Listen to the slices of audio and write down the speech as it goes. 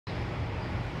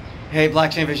Hey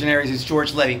blockchain visionaries, it's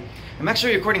George Levy. I'm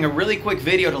actually recording a really quick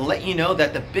video to let you know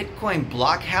that the Bitcoin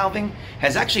block halving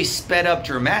has actually sped up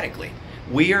dramatically.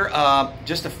 We are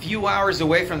just a few hours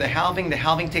away from the halving. The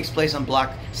halving takes place on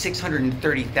block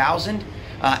 630,000.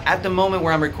 At the moment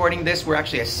where I'm recording this, we're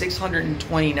actually at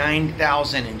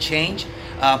 629,000 and change.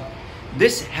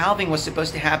 This halving was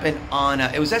supposed to happen on,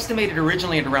 it was estimated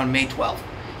originally at around May 12th.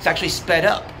 It's actually sped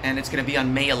up and it's going to be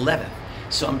on May 11th.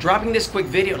 So I'm dropping this quick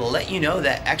video to let you know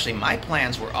that actually my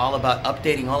plans were all about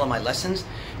updating all of my lessons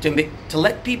to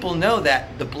let people know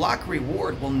that the block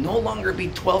reward will no longer be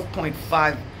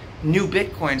 12.5 new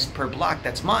Bitcoins per block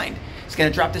that's mined. It's going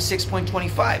to drop to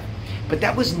 6.25. But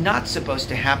that was not supposed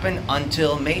to happen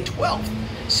until May 12th.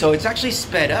 So it's actually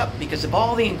sped up because of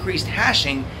all the increased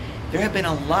hashing. There have been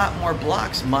a lot more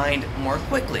blocks mined more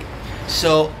quickly.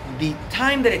 So the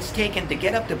time that it's taken to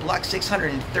get up to block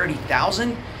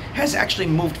 630,000 has actually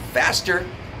moved faster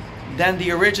than the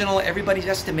original. Everybody's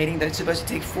estimating that it's supposed to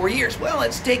take 4 years. Well,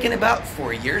 it's taken about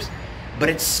 4 years, but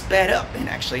it's sped up and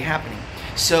actually happening.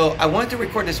 So I wanted to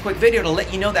record this quick video to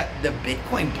let you know that the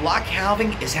Bitcoin block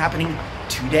halving is happening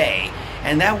today.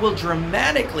 And that will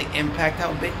dramatically impact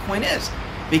how Bitcoin is.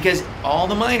 Because all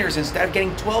the miners, instead of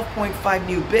getting 12.5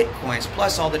 new Bitcoins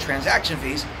plus all the transaction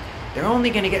fees, they're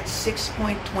only going to get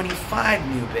 6.25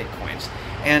 new Bitcoins.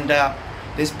 And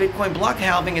this Bitcoin block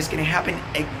halving is going to happen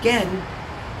again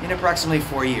in approximately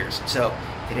 4 years. So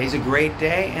today's a great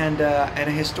day and a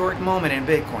historic moment in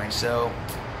Bitcoin. So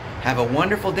have a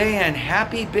wonderful day and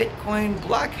happy Bitcoin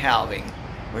block halving.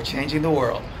 We're changing the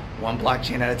world, one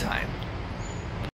blockchain at a time.